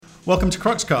Welcome to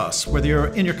Cruxcast. Whether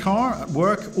you're in your car, at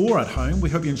work, or at home,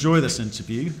 we hope you enjoy this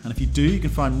interview. And if you do, you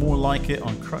can find more like it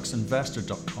on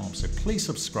cruxinvestor.com. So please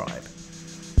subscribe.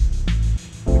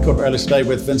 We caught up earlier today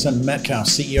with Vincent Metcalfe,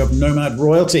 CEO of Nomad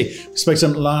Royalty. We spoke to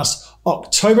him last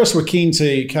October, so we're keen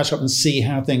to catch up and see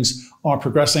how things are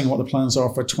progressing, what the plans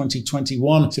are for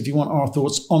 2021. So if you want our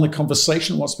thoughts on the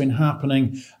conversation, what's been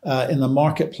happening in the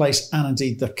marketplace and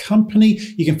indeed the company,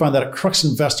 you can find that at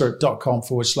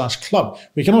cruxinvestor.com/club.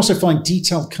 We can also find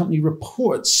detailed company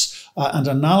reports and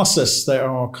analysis. There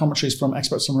are commentaries from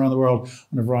experts from around the world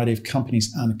on a variety of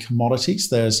companies and commodities.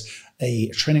 There's a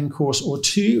training course or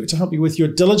two to help you with your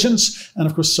diligence, and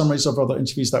of course summaries of other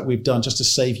interviews that we've done just to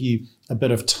save you a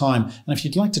bit of time. And if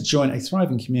you'd like to join a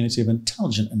thriving community of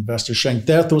intelligent investors sharing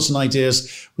their thoughts and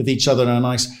ideas with each other in a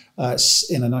nice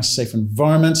safe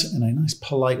environment, in a nice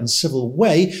polite and civil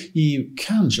way, you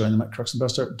can join them at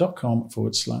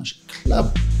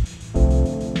cruxinvestor.com/club.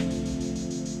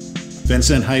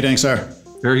 Vincent, how are you doing, sir?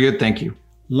 Very good, thank you.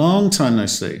 Long time no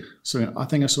see. So I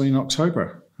think I saw you in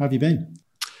October. How have you been?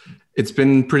 It's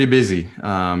been pretty busy.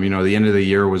 The end of the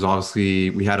year was obviously,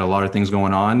 we had a lot of things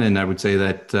going on, and I would say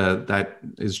that that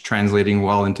is translating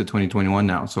well into 2021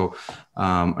 now. So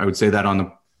I would say that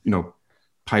on the,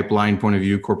 pipeline point of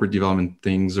view, corporate development,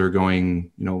 things are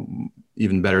going,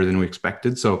 even better than we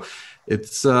expected. So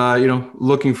it's,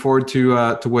 looking forward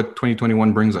to what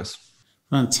 2021 brings us.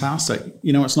 Fantastic.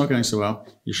 It's not going so well.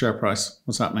 Your share price,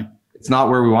 what's happening? It's not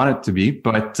where we want it to be,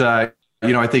 but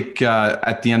I think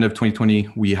at the end of 2020,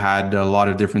 we had a lot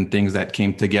of different things that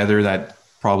came together that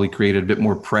probably created a bit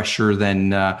more pressure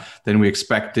than we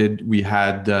expected. We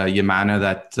had Yamana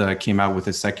that came out with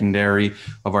a secondary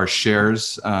of our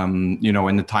shares, and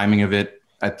the timing of it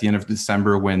at the end of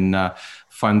December when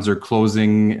funds are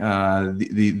closing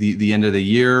the end of the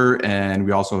year. And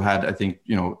we also had, I think,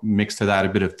 mixed to that, a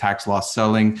bit of tax loss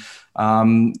selling,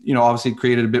 obviously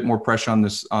created a bit more pressure on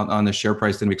the share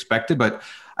price than we expected. But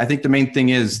I think the main thing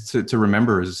is to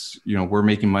remember is, we're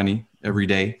making money every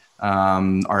day.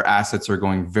 Our assets are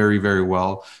going very, very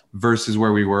well versus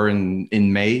where we were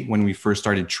in May when we first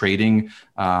started trading.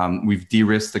 We've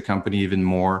de-risked the company even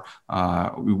more.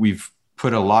 We've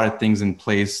put a lot of things in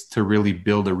place to really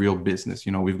build a real business.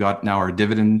 We've got now our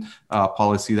dividend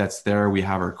policy that's there. We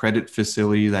have our credit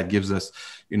facility that gives us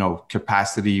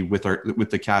capacity with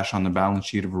the cash on the balance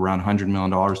sheet of around $100 million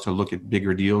to look at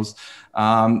bigger deals.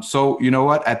 So you know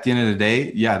what? At the end of the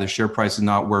day, yeah, the share price is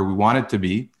not where we want it to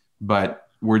be, but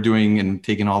we're doing and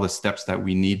taking all the steps that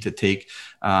we need to take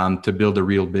to build a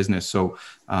real business. So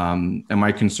am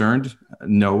I concerned?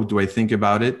 No. Do I think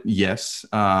about it? Yes.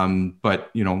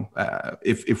 But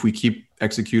if we keep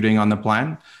executing on the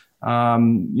plan,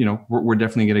 we're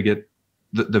definitely going to get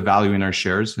the value in our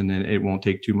shares, and then it won't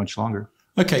take too much longer.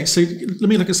 Okay, so let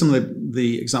me look at some of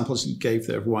the examples you gave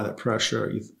there of why that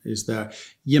pressure is there.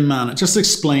 Yamana, just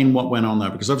explain what went on there,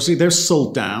 because obviously they're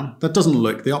sold down. That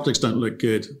the optics don't look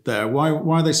good there. Why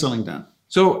are they selling down?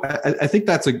 So I think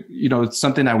that's it's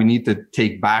something that we need to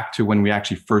take back to when we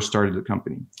actually first started the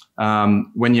company.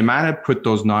 When Yamana put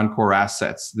those non-core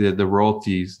assets, the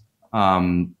royalties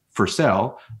for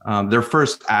sale, their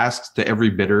first ask to every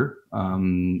bidder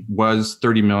was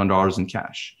 $30 million in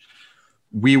cash.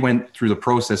 We went through the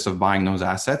process of buying those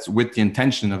assets with the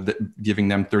intention of giving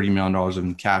them $30 million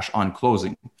in cash on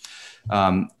closing.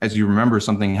 As you remember,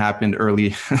 something happened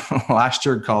early last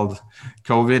year called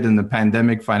COVID and the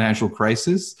pandemic financial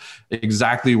crisis,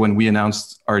 exactly when we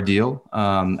announced our deal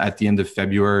at the end of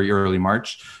February, early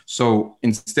March. So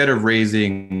instead of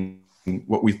raising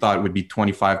what we thought would be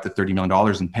 $25 to $30 million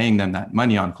and paying them that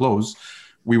money on close,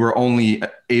 we were only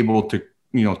able to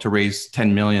raise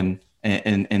 $10 million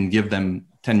and give them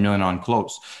 $10 million on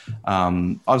close.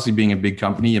 Obviously, being a big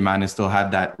company, Yamana still had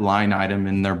that line item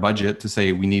in their budget to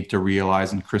say we need to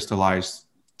realize and crystallize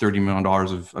 $30 million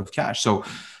of cash. So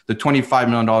the $25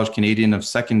 million Canadian of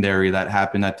secondary that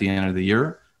happened at the end of the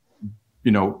year,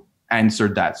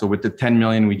 answered that. So with the $10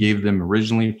 million we gave them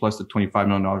originally, plus the $25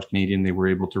 million Canadian they were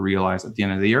able to realize at the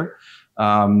end of the year,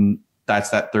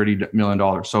 that's that $30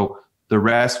 million. So the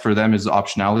rest for them is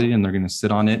optionality, and they're going to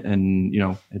sit on it. And,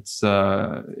 it's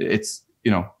at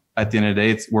the end of the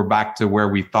day, we're back to where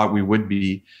we thought we would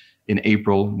be in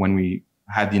April when we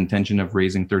had the intention of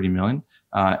raising 30 million.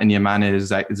 And Yamana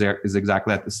is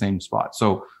exactly at the same spot.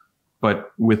 So,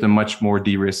 but with a much more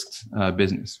de-risked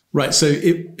business. Right. So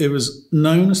it was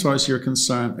known, as far as you're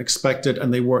concerned, expected,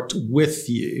 and they worked with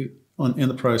you in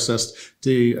the process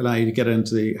to allow you to get it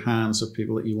into the hands of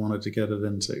people that you wanted to get it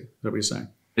into. Is that what you're saying?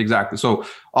 Exactly. So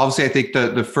obviously, I think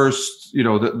the first,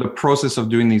 the process of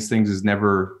doing these things is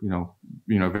never,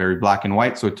 very black and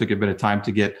white. So it took a bit of time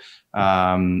to get,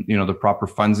 the proper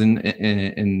funds in the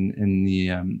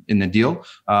deal.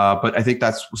 But I think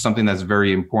that's something that's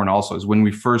very important. Also, is when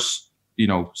we first,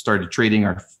 started trading,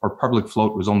 our public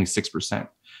float was only 6%.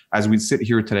 As we sit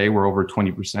here today, we're over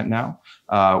 20% now.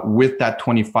 With that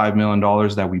 $25 million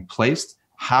that we placed,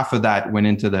 half of that went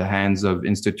into the hands of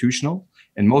institutional.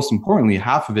 And most importantly,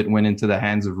 half of it went into the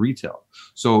hands of retail.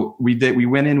 So we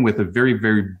went in with a very,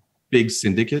 very big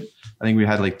syndicate. I think we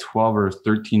had like 12 or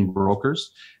 13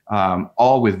 brokers,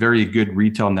 all with very good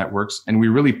retail networks. And we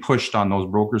really pushed on those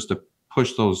brokers to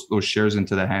push those shares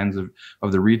into the hands of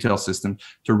the retail system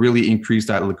to really increase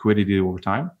that liquidity over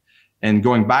time. And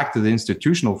going back to the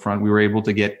institutional front, we were able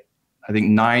to get, I think,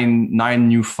 nine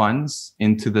new funds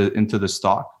into the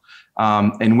stock.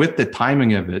 And with the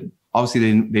timing of it,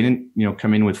 obviously they didn't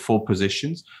come in with full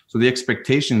positions. So the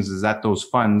expectations is that those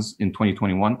funds in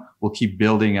 2021 will keep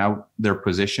building out their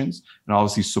positions and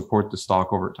obviously support the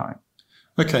stock over time.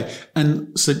 Okay.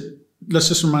 And so let's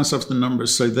just remind ourselves the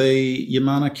numbers. So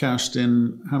Yamana cashed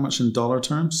in how much in dollar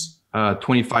terms?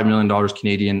 $25 million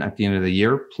Canadian at the end of the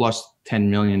year, plus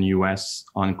 10 million US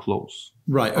on close.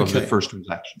 Right. Okay. Of the first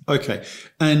transaction. Okay.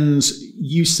 And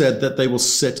you said that they will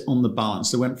sit on the balance.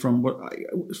 They went from how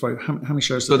many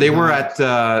shares? So they were at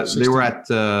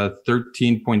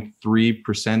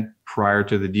 13.3% prior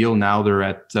to the deal. Now they're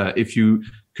at, if you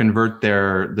convert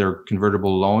their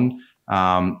convertible loan,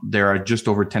 they're at just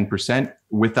over 10%.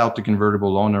 Without the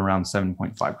convertible loan, around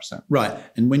 7.5%. Right.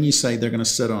 And when you say they're going to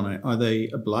sit on it, are they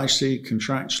obliged to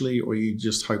contractually, or you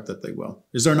just hope that they will?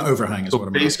 Is there an overhang? So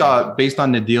based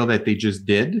on the deal that they just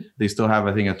did, they still have,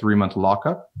 I think, a 3-month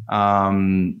lockup.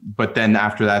 But then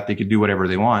after that, they could do whatever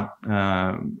they want.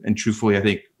 And truthfully, I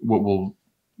think what we'll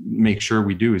make sure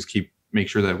we do is make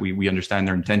sure that we understand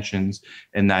their intentions,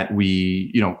 and that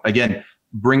we, again,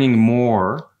 bringing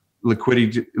more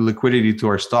liquidity to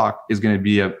our stock is going to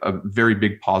be a very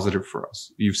big positive for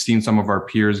us. You've seen some of our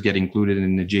peers get included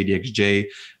in the JDXJ,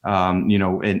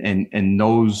 and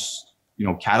those,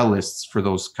 catalysts for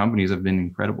those companies have been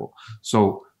incredible.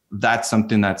 So that's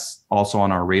something that's also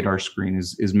on our radar screen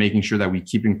is making sure that we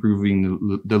keep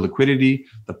improving the liquidity,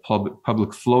 the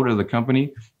public float of the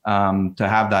company, to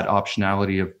have that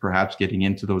optionality of perhaps getting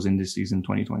into those indices in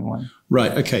 2021.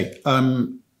 Right. Okay.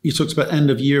 You talked about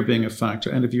end of year being a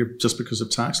factor, end of year just because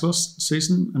of tax loss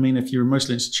season. I mean, if you're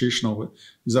mostly institutional,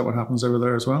 is that what happens over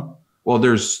there as well? Well,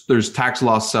 there's tax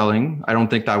loss selling. I don't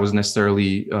think that was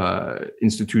necessarily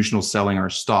institutional selling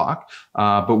our stock,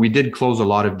 but we did close a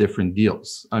lot of different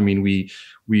deals. I mean, we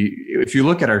if you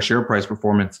look at our share price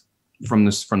performance from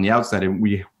the outset,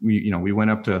 we went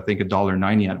up to, I think,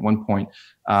 $1.90 at one point.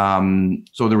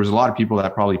 So there was a lot of people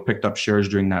that probably picked up shares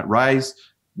during that rise.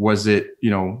 Was it,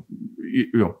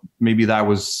 maybe that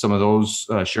was some of those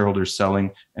shareholders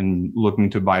selling and looking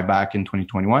to buy back in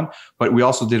 2021. But we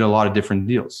also did a lot of different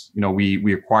deals.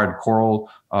 We acquired Coral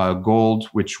Gold,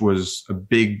 which was a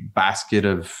big basket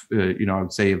of, I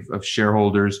would say of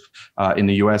shareholders in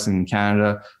the US and in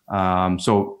Canada.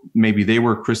 So maybe they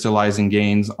were crystallizing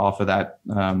gains off of that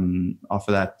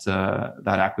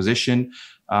acquisition.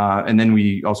 And then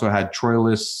we also had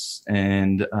Troilus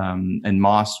and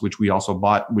Moss, which we also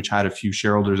bought, which had a few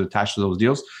shareholders attached to those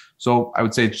deals. So I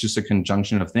would say it's just a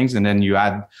conjunction of things. And then you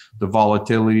add the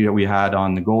volatility that we had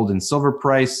on the gold and silver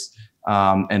price,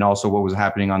 and also what was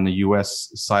happening on the US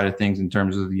side of things in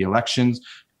terms of the elections,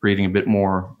 creating a bit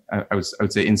more, I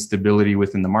would say, instability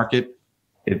within the market.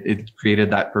 It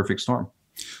created that perfect storm.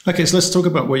 Okay, so let's talk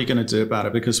about what you're going to do about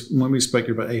it, because when we spoke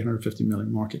about 850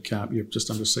 million market cap, you're just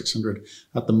under 600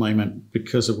 at the moment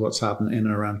because of what's happened in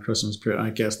and around Christmas period.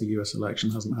 I guess the US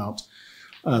election hasn't helped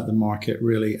the market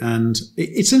really. And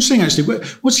it's interesting, actually.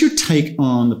 What's your take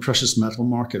on the precious metal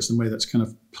markets and the way that's kind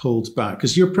of pulled back?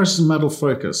 Because you're precious metal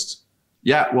focused.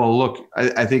 Yeah, well, look,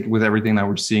 I think with everything that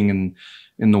we're seeing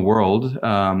in the world,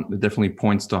 it definitely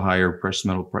points to higher precious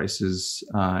metal prices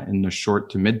in the short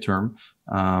to midterm.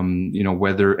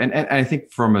 Whether, and I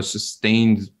think from a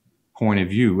sustained point of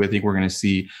view, I think we're going to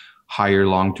see higher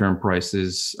long-term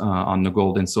prices on the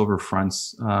gold and silver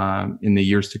fronts in the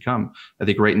years to come. I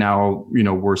think right now,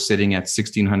 we're sitting at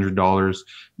 $1,600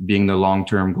 being the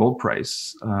long-term gold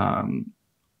price. I'm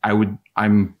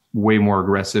way more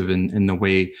aggressive in the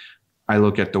way I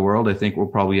look at the world. I think we'll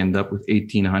probably end up with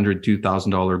 $1,800,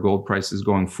 $2,000 gold prices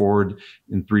going forward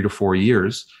in 3 to 4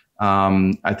 years.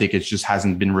 I think it just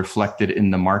hasn't been reflected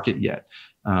in the market yet.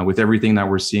 With everything that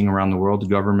we're seeing around the world, the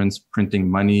government's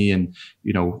printing money and,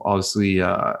 obviously,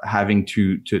 having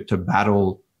to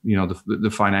battle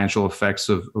the financial effects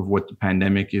of what the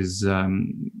pandemic is,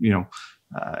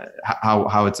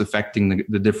 how it's affecting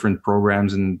the different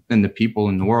programs and the people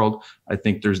in the world. I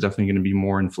think there's definitely going to be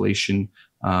more inflation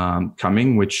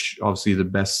coming, which obviously the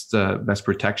best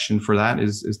protection for that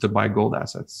is to buy gold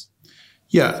assets.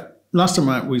 Yeah. Last time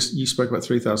out, you spoke about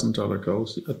 $3,000 gold.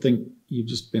 I think you've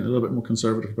just been a little bit more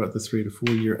conservative about the 3 to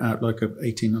 4 year outlook of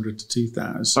 1,800 to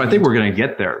 2,000. So I think we're going to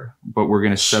get there, but we're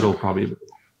going to settle probably.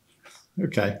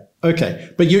 Okay.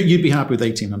 But you'd be happy with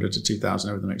 1,800 to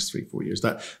 2,000 over the next 3-4 years.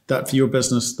 That for your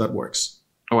business, that works.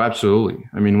 Oh, absolutely.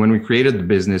 I mean, when we created the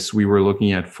business, we were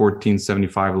looking at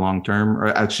 1475 long term, or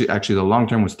actually the long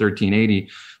term was 1380.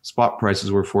 Spot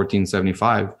prices were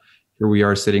 1475. Here we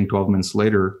are sitting 12 months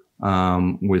later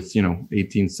with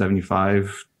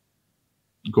 1875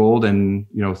 gold, and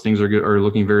things are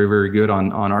looking very, very good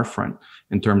on our front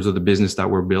in terms of the business that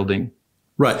we're building.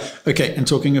 Right. Okay. And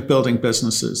talking of building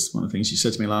businesses, one of the things you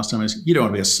said to me last time is you don't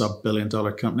want to be a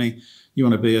sub-billion-dollar company. You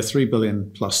want to be a $3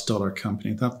 billion+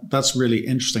 company. That's really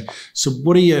interesting. So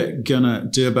what are you going to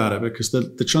do about it? Because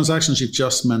the transactions you've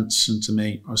just mentioned to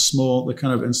me are small. They're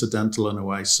kind of incidental in a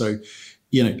way. So,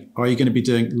 are you going to be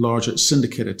doing larger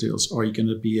syndicated deals? Are you going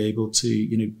to be able to,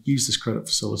 use this credit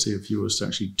facility of yours to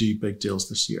actually do big deals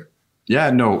this year? Yeah,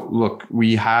 no, look,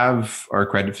 we have our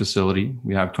credit facility.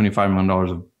 We have $25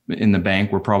 million in the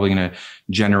bank. We're probably going to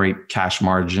generate cash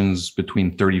margins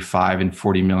between $35 and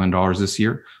 $40 million this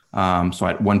year. So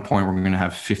at one point, we're going to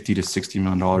have $50 to $60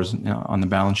 million on the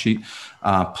balance sheet,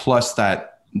 plus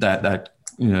that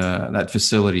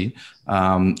facility,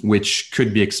 which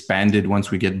could be expanded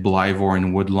once we get Blyvoor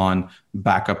and Woodlawn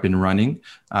back up and running.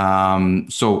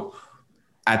 So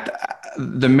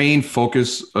the main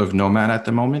focus of Nomad at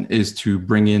the moment is to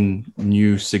bring in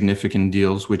new significant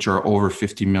deals, which are over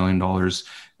 $50 million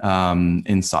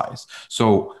in size.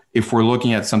 So if we're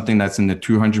looking at something that's in the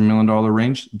 $200 million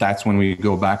range, that's when we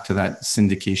go back to that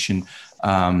syndication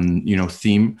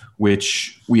theme,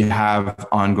 which we have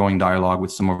ongoing dialogue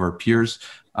with some of our peers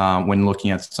when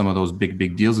looking at some of those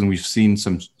big deals. And we've seen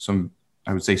some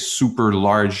I would say super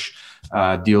large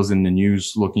deals in the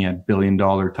news looking at $1 billion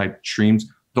type streams.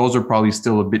 Those are probably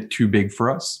still a bit too big for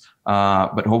us.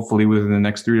 But hopefully within the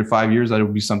next 3 to 5 years, that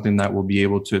will be something that we'll be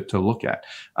able to look at.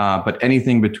 But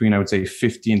anything between, I would say,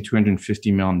 $50 and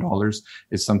 $250 million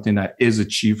is something that is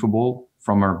achievable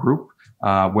from our group.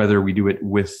 Whether we do it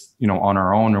with, on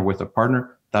our own or with a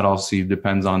partner, that obviously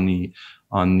depends on the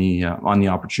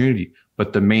opportunity.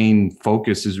 But the main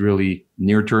focus is really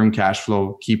near-term cash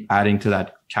flow, keep adding to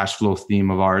that cash flow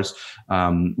theme of ours,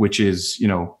 which is,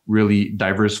 really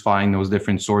diversifying those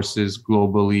different sources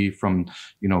globally from,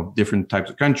 different types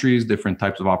of countries, different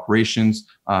types of operations,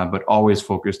 but always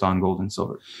focused on gold and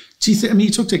silver. Do you think,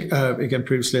 you talked again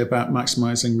previously about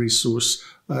maximizing resource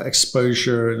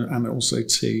exposure and also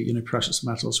to, precious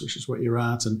metals, which is what you're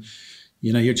at. And,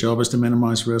 your job is to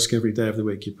minimize risk every day of the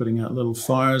week. You're putting out little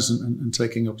fires and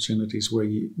taking opportunities where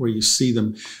you see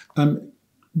them.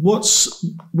 What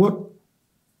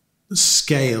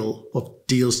scale of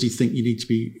deals do you think you need to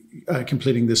be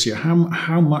completing this year?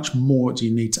 How much more do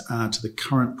you need to add to the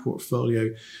current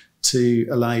portfolio to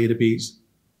allow you to be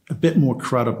a bit more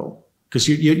credible? Because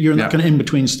you're in that kind of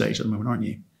in-between stage at the moment, aren't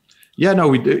you? Yeah, no,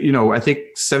 we do. I think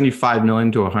 $75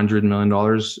 million to $100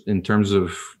 million in terms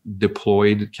of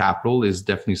deployed capital is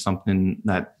definitely something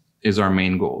that is our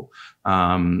main goal.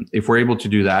 If we're able to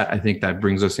do that, I think that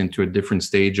brings us into a different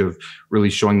stage of really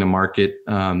showing the market,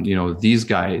 these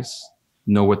guys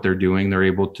know what they're doing. They're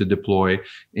able to deploy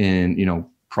in,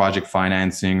 project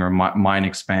financing or mine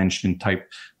expansion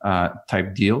type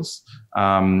deals.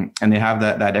 And they have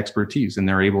that expertise and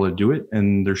they're able to do it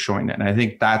and they're showing that. And I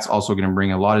think that's also going to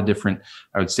bring a lot of different,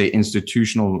 I would say,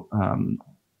 institutional,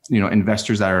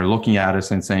 investors that are looking at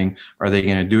us and saying, are they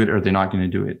going to do it or are they not going to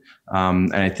do it?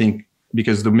 And I think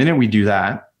because the minute we do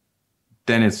that,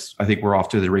 then I think we're off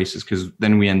to the races, because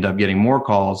then we end up getting more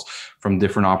calls from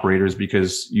different operators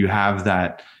because you have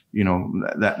that,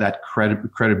 that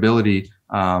credibility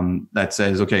that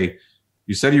says, okay,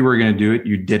 you said you were going to do it,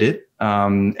 you did it.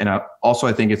 And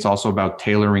I think it's also about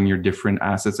tailoring your different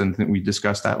assets. And I think we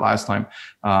discussed that last time,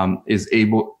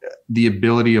 the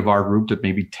ability of our group to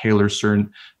maybe tailor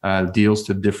certain deals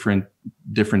to different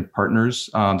partners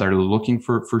that are looking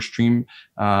for stream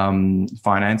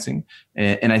financing.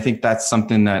 And I think that's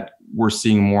something that we're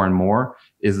seeing more and more,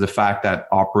 is the fact that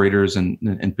operators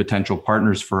and potential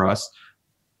partners for us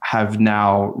have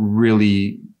now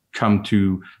really come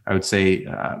to, I would say,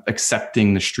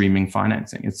 accepting the streaming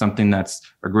financing. It's something that's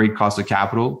a great cost of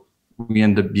capital. We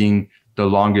end up being the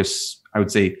longest, I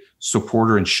would say,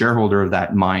 supporter and shareholder of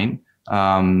that mine,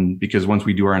 because once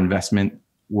we do our investment,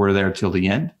 we're there till the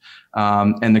end.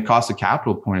 And the cost of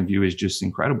capital point of view is just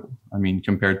incredible. I mean,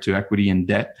 compared to equity and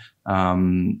debt,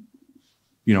 for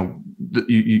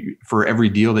every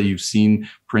deal that you've seen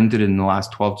printed in the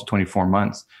last 12 to 24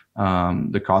 months,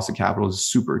 the cost of capital is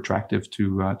super attractive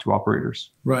to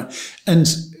operators. Right. And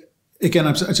again,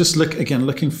 I just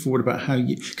looking forward about how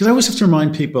you, because I always have to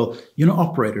remind people, you're not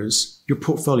operators, you're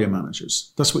portfolio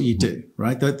managers. That's what you do,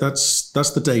 right? That's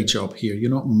the day job here. You're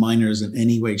not miners in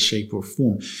any way, shape or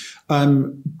form.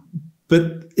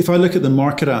 But if I look at the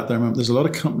market out there, there's a lot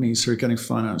of companies who are getting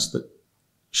financed that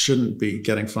shouldn't be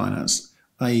getting financed,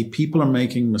 i.e. people are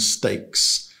making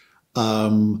mistakes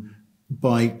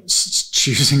by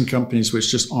choosing companies which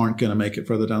just aren't going to make it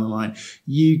further down the line.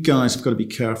 You guys have got to be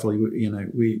careful.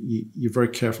 You're very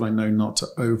careful, I know, not to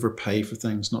overpay for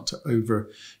things, not to over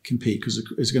compete, because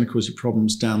it's going to cause you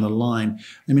problems down the line.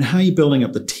 I mean, how are you building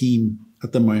up the team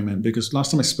at the moment? Because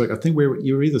last time I spoke, I think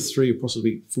you were either 3 or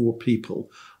possibly 4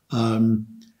 people.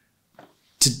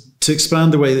 To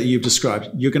expand the way that you've described,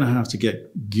 you're going to have to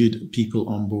get good people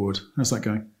on board. How's that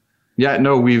going? Yeah,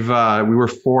 no, we were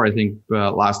 4, I think,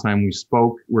 last time we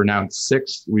spoke. We're now at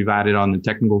 6. We've added on the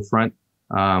technical front.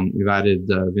 We've added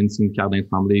Vincent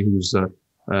Cardin-Tremblay, who's a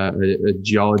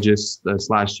geologist /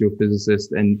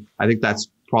 geophysicist. And I think that's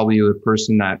probably the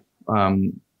person that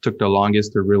took the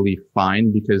longest to really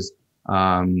find, because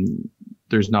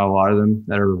there's not a lot of them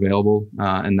that are available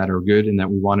and that are good and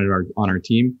that we wanted on our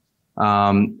team.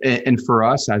 And for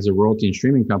us as a royalty and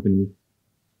streaming company,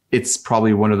 it's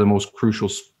probably one of the most crucial,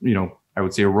 I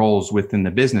would say, roles within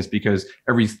the business, because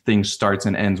everything starts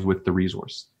and ends with the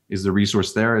resource. Is the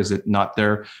resource there? Is it not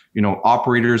there?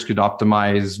 Operators could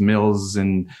optimize mills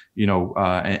and,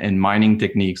 and mining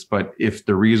techniques, but if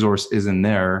the resource isn't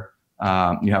there,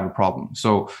 you have a problem.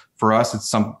 So for us,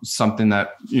 it's something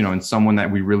that, and someone that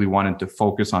we really wanted to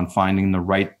focus on finding the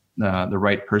right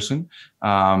person.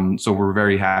 So we're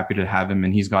very happy to have him,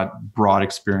 and he's got broad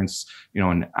experience,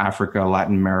 in Africa,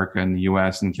 Latin America, and the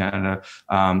US and Canada.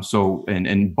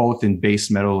 And both in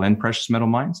base metal and precious metal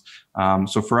mines.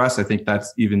 So for us, I think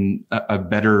that's even a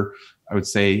better, I would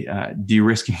say,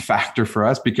 de-risking factor for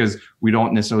us, because we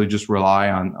don't necessarily just rely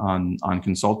on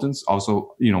consultants.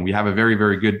 Also, we have a very,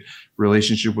 very good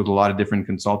relationship with a lot of different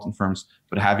consultant firms,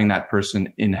 but having that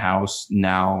person in-house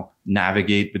now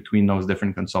navigate between those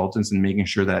different consultants and making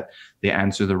sure that they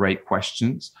answer the right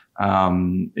questions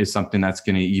is something that's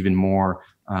going to be even more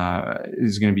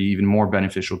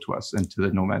beneficial to us and to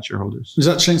the Nomad shareholders. Does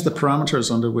that change the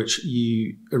parameters under which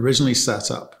you originally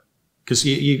set up? Because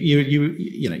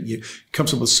you're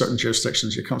comfortable with certain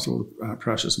jurisdictions, you're comfortable with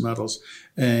precious metals.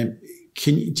 Do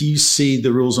you see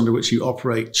the rules under which you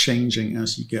operate changing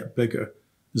as you get bigger?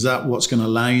 Is that what's going to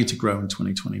allow you to grow in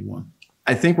 2021?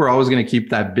 I think we're always going to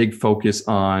keep that big focus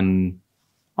on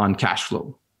cash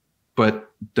flow.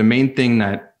 But the main thing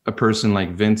that a person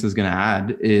like Vince is going to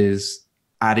add is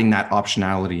adding that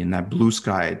optionality and that blue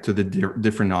sky to the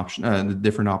different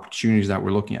opportunities that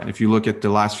we're looking at. If you look at the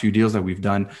last few deals that we've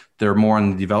done, they're more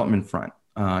on the development front.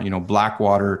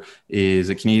 Blackwater is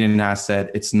a Canadian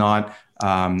asset. It's not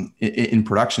in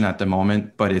production at the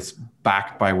moment, but it's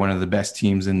backed by one of the best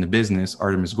teams in the business,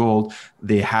 Artemis Gold.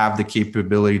 They have the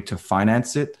capability to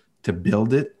finance it, to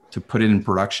build it, to put it in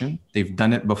production. They've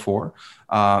done it before.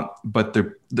 But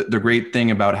the great thing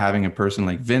about having a person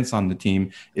like Vince on the team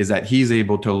is that he's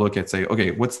able to look at, say, okay,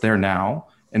 what's there now?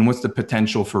 And what's the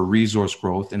potential for resource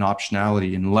growth and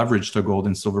optionality and leverage to gold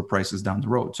and silver prices down the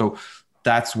road? So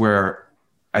that's where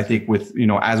I think with,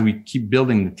 as we keep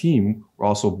building the team, we're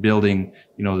also building,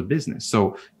 the business.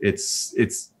 So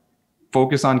it's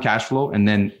focus on cash flow and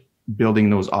then building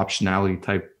those optionality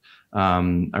type,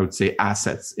 I would say,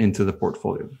 assets into the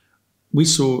portfolio. We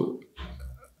saw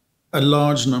a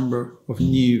large number of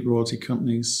new royalty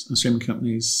companies and streaming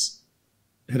companies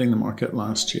hitting the market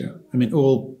last year. I mean, a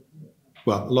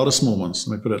lot of small ones,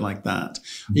 let me put it like that.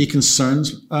 Are you concerned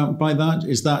by that?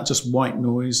 Is that just white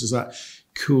noise? Is that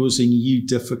causing you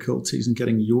difficulties in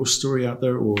getting your story out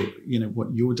there, or,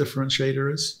 what your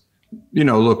differentiator is?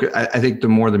 Look, I think the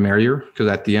more the merrier, because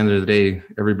at the end of the day,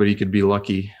 everybody could be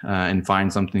lucky and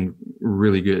find something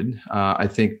really good. I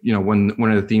think,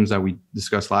 one of the themes that we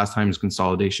discussed last time is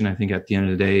consolidation. I think at the end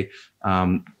of the day,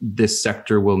 this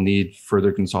sector will need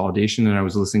further consolidation. And I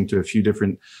was listening to a few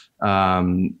different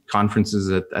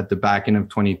conferences at the back end of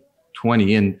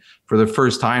 2020. And for the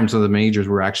first time, some of the majors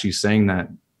were actually saying that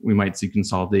we might see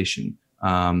consolidation.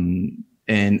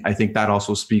 And I think that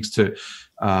also speaks to,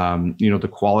 the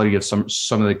quality of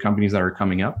some of the companies that are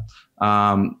coming up.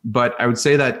 But I would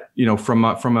say that, from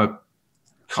a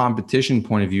competition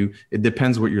point of view, it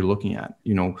depends what you're looking at.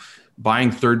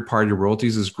 Buying third-party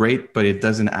royalties is great, but it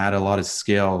doesn't add a lot of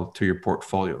scale to your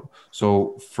portfolio.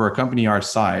 So for a company our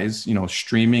size,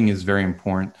 streaming is very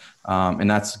important, and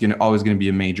that's always going to be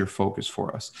a major focus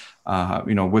for us.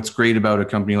 What's great about a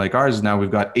company like ours is now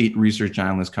we've got 8 research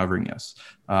analysts covering us.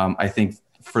 I think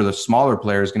for the smaller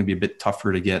players, it's going to be a bit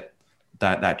tougher to get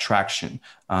that traction.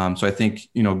 So I think,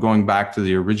 going back to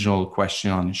the original question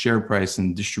on the share price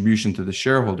and distribution to the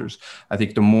shareholders, I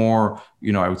think the more,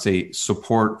 I would say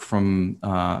support from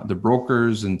the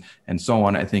brokers and so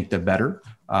on, I think the better.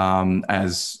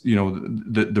 As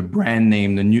the brand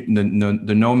name,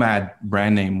 the Nomad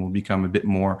brand name will become a bit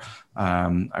more,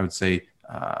 I would say,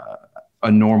 a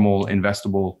normal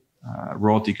investable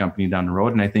royalty company down the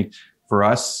road. And I think for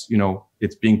us,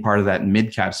 it's being part of that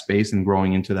mid cap space and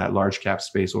growing into that large cap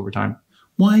space over time.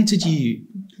 Why did you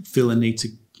feel a need to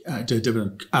do a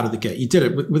dividend out of the gate? You did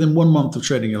it within 1 month of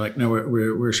trading. You're like, no,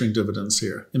 we're issuing dividends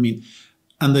here. I mean,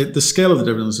 and the scale of the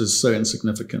dividends is so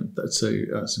insignificant that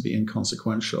to be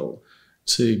inconsequential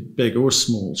to big or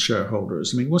small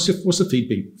shareholders. I mean, what's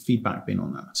the feedback been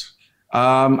on that?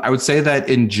 I would say that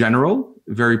in general,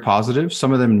 very positive.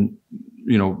 Some of them,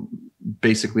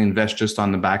 basically invest just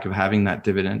on the back of having that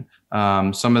dividend.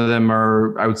 Some of them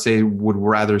I would say, would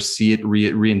rather see it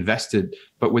reinvested.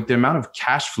 But with the amount of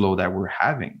cash flow that we're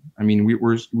having, I mean,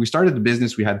 we started the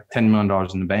business, we had $10 million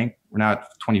in the bank. We're now at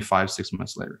 25, 6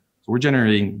 months later. So we're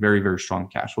generating very, very strong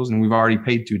cash flows, and we've already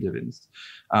paid 2 dividends.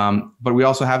 But we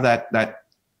also have that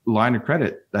line of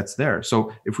credit that's there.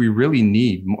 So if we really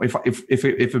need,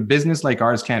 if a business like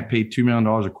ours can't pay $2 million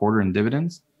a quarter in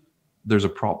dividends, there's a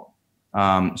problem.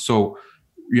 So,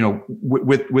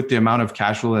 with the amount of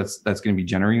cash flow that's going to be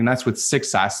generating, and that's with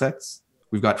 6 assets,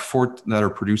 we've got 4 that are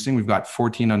producing, we've got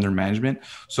 14 under management.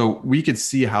 So we could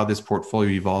see how this portfolio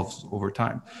evolves over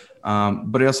time.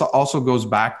 But it also goes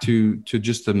back to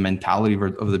just the mentality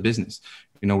of the business.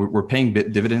 We're paying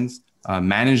dividends.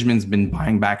 Management's been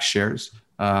buying back shares.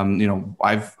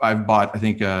 I've bought, I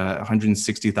think,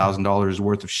 $160,000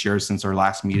 worth of shares since our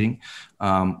last meeting.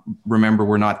 Remember,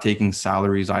 we're not taking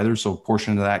salaries either. So a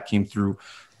portion of that came through,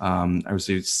 I would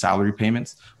say, salary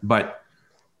payments. But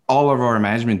all of our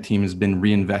management team has been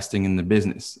reinvesting in the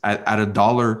business. At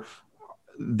 $1,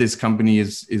 this company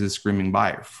is a screaming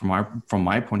buyer from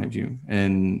my point of view.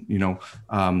 And,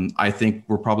 I think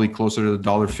we're probably closer to the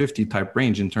 $1.50 type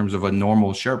range in terms of a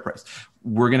normal share price.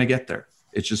 We're going to get there.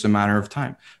 It's just a matter of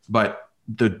time. But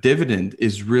the dividend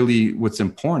is really what's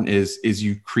important is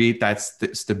you create that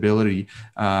stability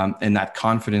and that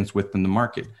confidence within the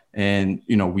market. And,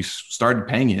 we started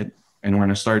paying it, and we're going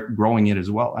to start growing it as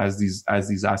well as these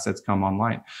assets come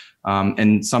online.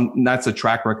 And that's a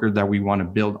track record that we want to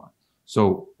build on.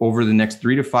 So over the next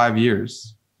 3 to 5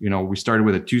 years, we started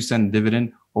with a 2-cent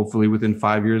dividend. Hopefully within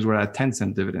 5 years, we're at a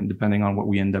 10-cent dividend, depending on what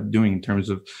we end up doing in terms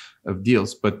of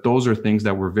deals. But those are things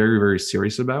that we're very, very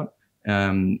serious about.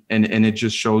 And it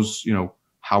just shows,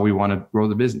 how we want to grow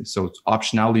the business. So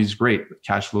optionality is great, but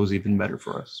cash flow is even better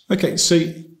for us. Okay. So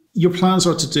your plans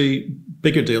are to do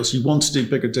bigger deals. You want to do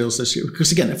bigger deals this year.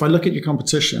 Because again, if I look at your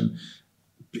competition,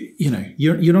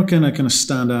 you're not going to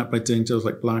stand out by doing deals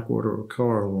like Blackwater or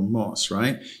Coral or Moss,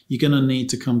 right? You're going to need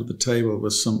to come to the table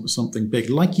with something big,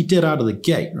 like you did out of the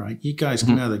gate, right? You guys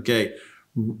came out of the gate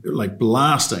like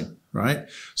blasting, right?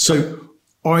 So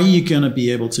are you going to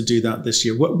be able to do that this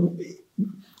year?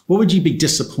 What would you be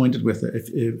disappointed with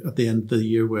if at the end of the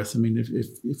year with? I mean,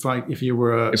 if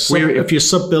you're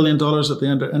sub $1 billion at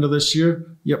the end of this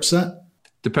year, you upset?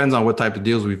 Depends on what type of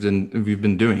deals we've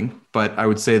been doing, but I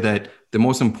would say that the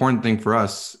most important thing for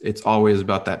us, it's always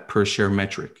about that per share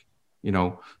metric.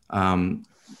 I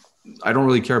don't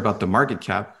really care about the market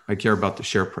cap. I care about the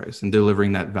share price and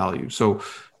delivering that value. So,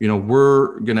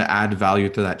 we're going to add value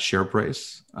to that share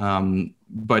price.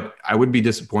 But I would be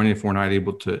disappointed if we're not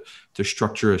able to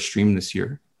structure a stream this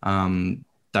year. That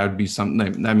would be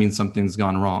something that means something's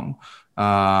gone wrong.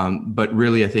 But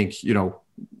really, I think,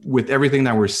 with everything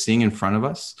that we're seeing in front of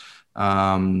us,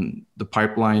 the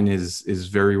pipeline is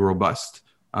very robust.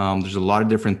 There's a lot of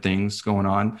different things going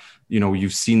on.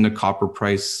 You've seen the copper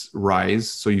price rise.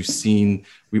 So we've seen,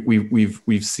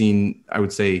 I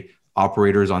would say,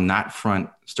 operators on that front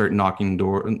start knocking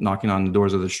on the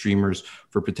doors of the streamers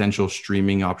for potential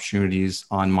streaming opportunities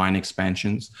on mine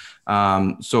expansions.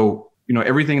 So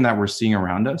everything that we're seeing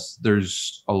around us,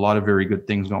 there's a lot of very good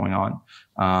things going on.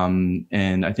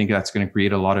 And I think that's going to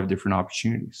create a lot of different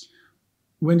opportunities.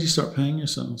 When do you start paying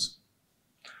yourselves?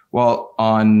 Well,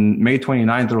 on May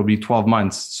 29th, it'll be 12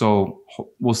 months. So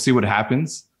we'll see what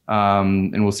happens.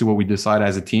 And we'll see what we decide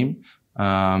as a team.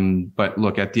 But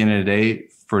look, at the end of the day,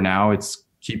 for now, it's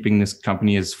keeping this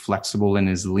company as flexible and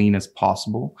as lean as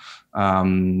possible.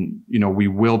 We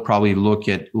will probably look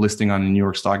at listing on the New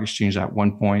York Stock Exchange at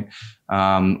one point.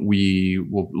 We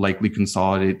will likely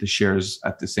consolidate the shares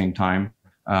at the same time.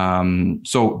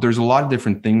 So there's a lot of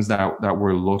different things that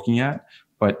we're looking at.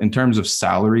 But in terms of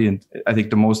salary, and I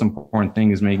think the most important thing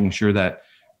is making sure that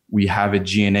we have a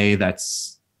G&A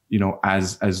that's,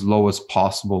 as low as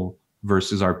possible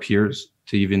versus our peers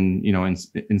to even,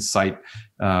 incite,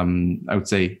 I would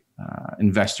say,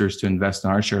 investors to invest in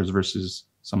our shares versus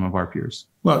some of our peers.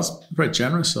 Well, it's very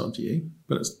generous of you,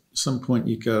 but at some point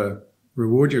you got to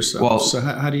reward yourself. Well, so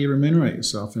how do you remunerate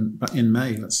yourself in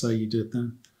May? Let's say you did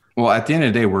then. Well, at the end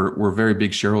of the day, we're very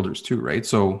big shareholders too, right?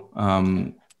 So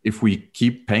if we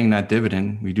keep paying that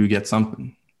dividend, we do get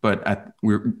something. But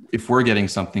if we're getting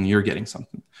something, you're getting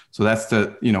something. So that's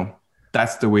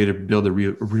the way to build a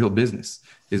real business,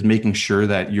 is making sure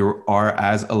that you are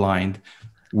as aligned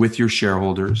with your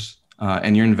shareholders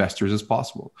and your investors as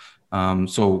possible.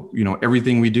 So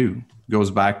everything we do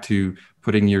goes back to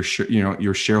putting your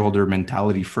shareholder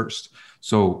mentality first.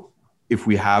 So if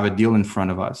we have a deal in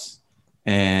front of us,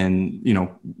 and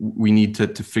we need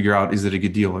to figure out, is it a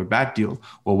good deal or a bad deal?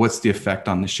 Well, what's the effect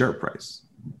on the share price?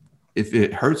 If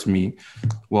it hurts me,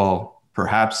 well,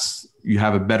 perhaps you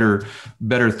have a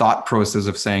better thought process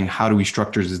of saying, how do we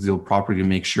structure this deal properly to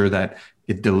make sure that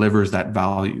it delivers that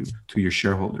value to your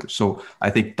shareholders? So I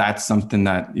think that's something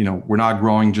that we're not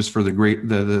growing just for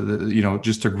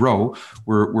just to grow.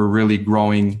 We're really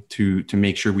growing to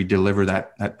make sure we deliver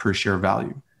that per share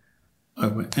value.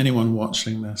 Oh, anyone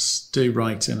watching this, do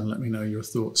write in and let me know your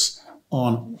thoughts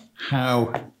on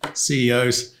how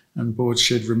CEOs and boards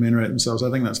should remunerate themselves. I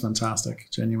think that's fantastic.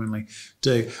 Genuinely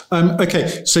do.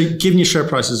 Okay, so given your share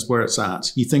prices where it's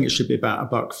at, you think it should be about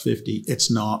 $1.50.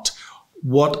 It's not.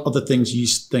 What are the things you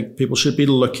think people should be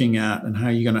looking at, and how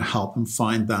are you going to help them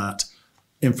find that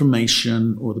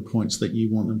information or the points that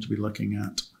you want them to be looking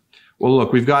at? Well,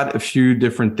 look, we've got a few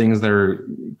different things that are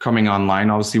coming online.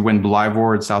 Obviously, when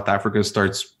Blyvoor in South Africa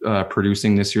starts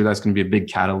producing this year, that's going to be a big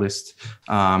catalyst,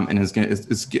 and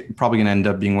it's probably going to end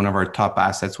up being one of our top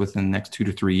assets within the next 2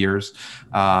 to 3 years.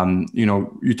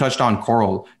 You touched on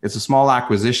Coral. It's a small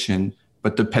acquisition,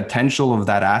 but the potential of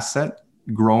that asset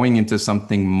growing into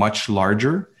something much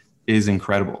larger is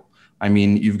incredible. I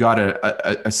mean, you've got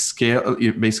a scale,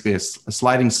 basically a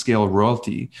sliding scale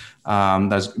royalty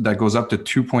that goes up to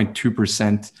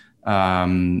 2.2%,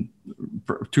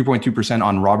 2.2%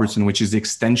 on Robertson, which is the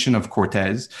extension of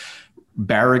Cortez.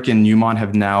 Barrick and Newmont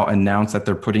have now announced that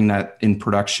they're putting that in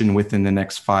production within the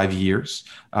next 5 years,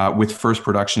 with first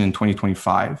production in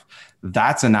 2025.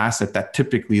 That's an asset that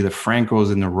typically the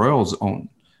Francos and the Royals own.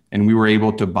 And we were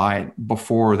able to buy it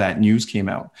before that news came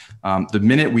out. The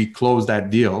minute we closed that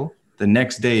deal, the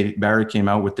next day, Barrick came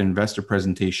out with the investor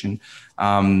presentation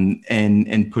and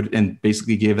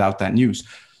basically gave out that news.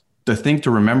 The thing to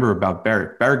remember about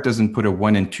Barrick doesn't put a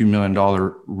 $1 and $2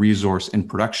 million resource in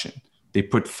production. They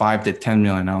put 5 to 10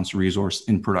 million ounce resource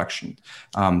in production.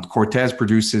 Cortez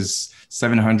produces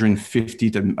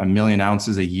 750 to 1 million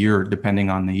ounces a year,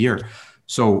 depending on the year.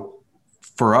 So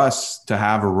for us to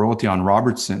have a royalty on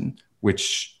Robertson,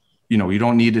 which you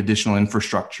don't need additional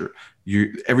infrastructure,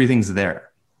 everything's there.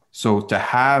 So to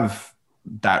have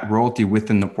that royalty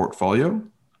within the portfolio,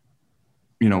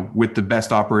 with the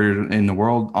best operator in the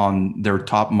world on their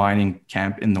top mining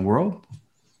camp in the world,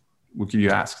 what could you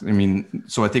ask? I mean,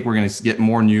 so I think we're going to get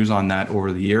more news on that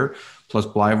over the year, plus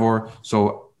Blyvoor.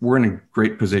 So we're in a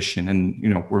great position, and we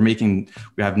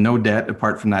have no debt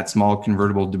apart from that small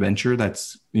convertible debenture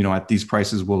that's at these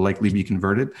prices will likely be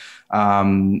converted,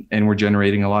 and we're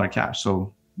generating a lot of cash.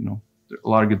 So a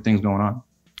lot of good things going on.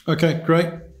 Okay, great.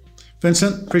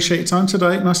 Vincent, appreciate your time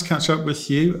today. Nice to catch up with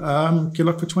you. Good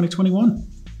luck for 2021.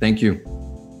 Thank you.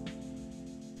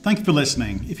 Thank you for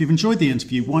listening. If you've enjoyed the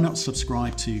interview, why not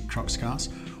subscribe to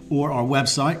Cruxcast or our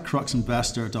website,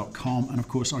 cruxinvestor.com, and of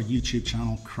course our YouTube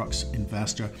channel, Crux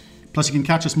Investor. Plus you can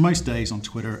catch us most days on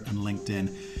Twitter and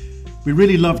LinkedIn. We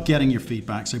really love getting your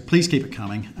feedback, so please keep it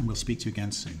coming, and we'll speak to you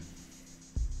again soon.